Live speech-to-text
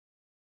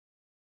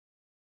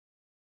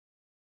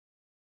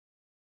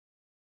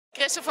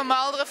Kristof van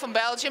Malderen from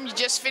Belgium, you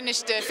just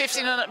finished the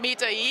 1500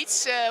 meter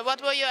heats.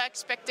 What were your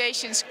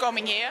expectations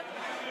coming here?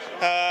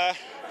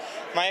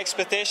 My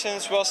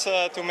expectations was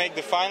to make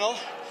the final.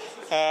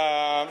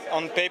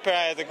 On paper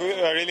I had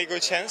a really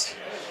good chance,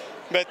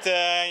 but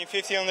in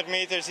 1500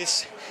 meters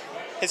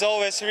it's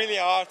always really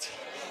hard,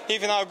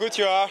 even how good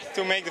you are,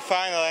 to make the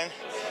final, and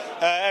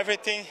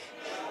everything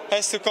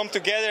has to come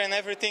together and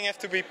everything has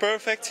to be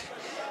perfect.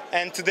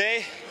 And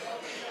today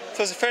it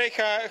was a very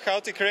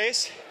chaotic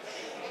race,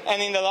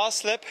 and in the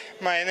last lap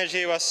my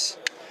energy was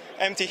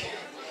empty.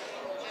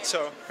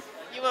 So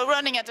you were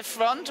running at the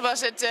front.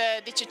 Was it?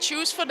 Did you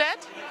choose for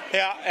that?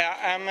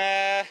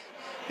 Yeah.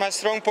 My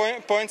strong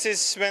point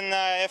is when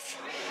I have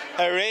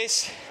a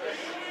race.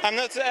 I'm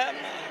not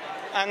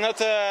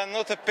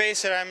a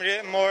pacer.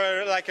 I'm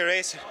more like a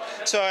racer.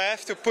 So I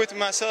have to put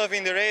myself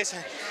in the race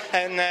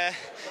and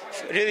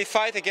really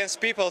fight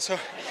against people. So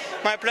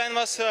my plan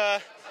was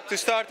to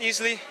start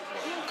easily,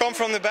 come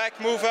from the back,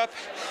 move up,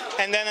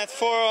 and then at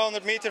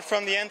 400 meters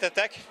from the end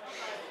attack.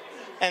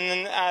 And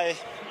then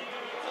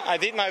I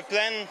did my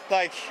plan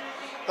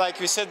like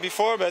we said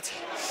before, but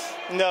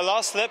in the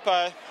last lap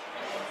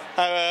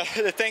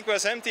the tank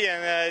was empty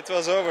and it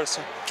was over.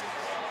 So.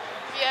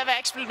 Do you have an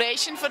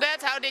explanation for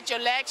that? How did your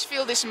legs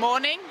feel this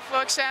morning,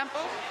 for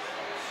example?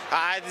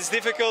 It's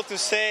difficult to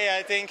say.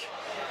 I think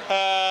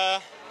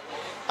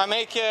I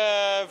make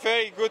a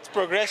very good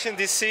progression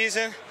this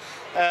season.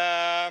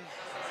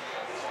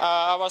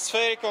 I was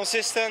very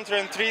consistent,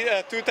 ran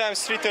 2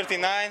 times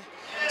 3:39,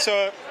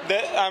 so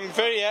I'm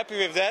very happy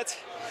with that.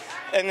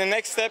 And the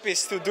next step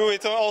is to do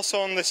it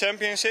also on the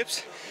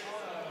championships.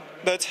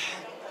 But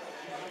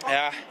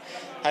yeah,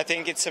 I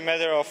think it's a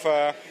matter of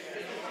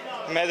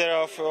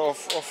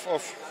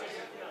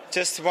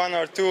just 1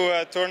 or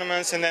 2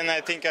 tournaments, and then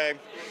I think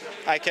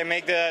I can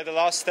make the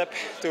last step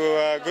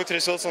to good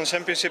results on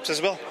championships as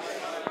well.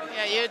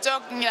 Yeah, you're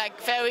talking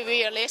like very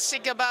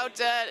realistic about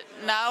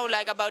now,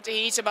 like about the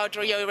heats, about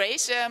your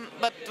race.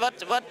 But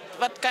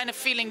what kind of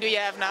feeling do you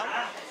have now?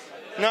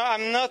 No,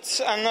 I'm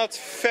not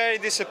very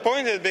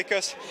disappointed,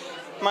 because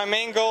my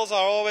main goals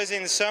are always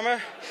in the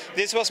summer.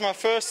 This was my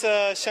first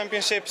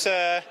championships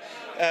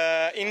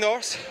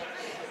indoors,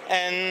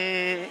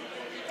 and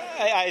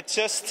I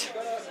just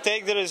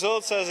take the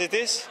results as it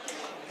is.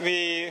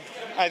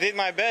 I did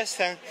my best,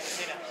 and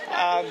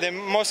the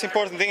most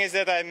important thing is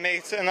that I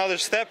made another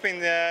step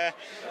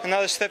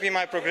in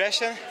my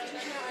progression,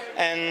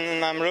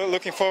 and I'm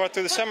looking forward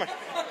to the summer.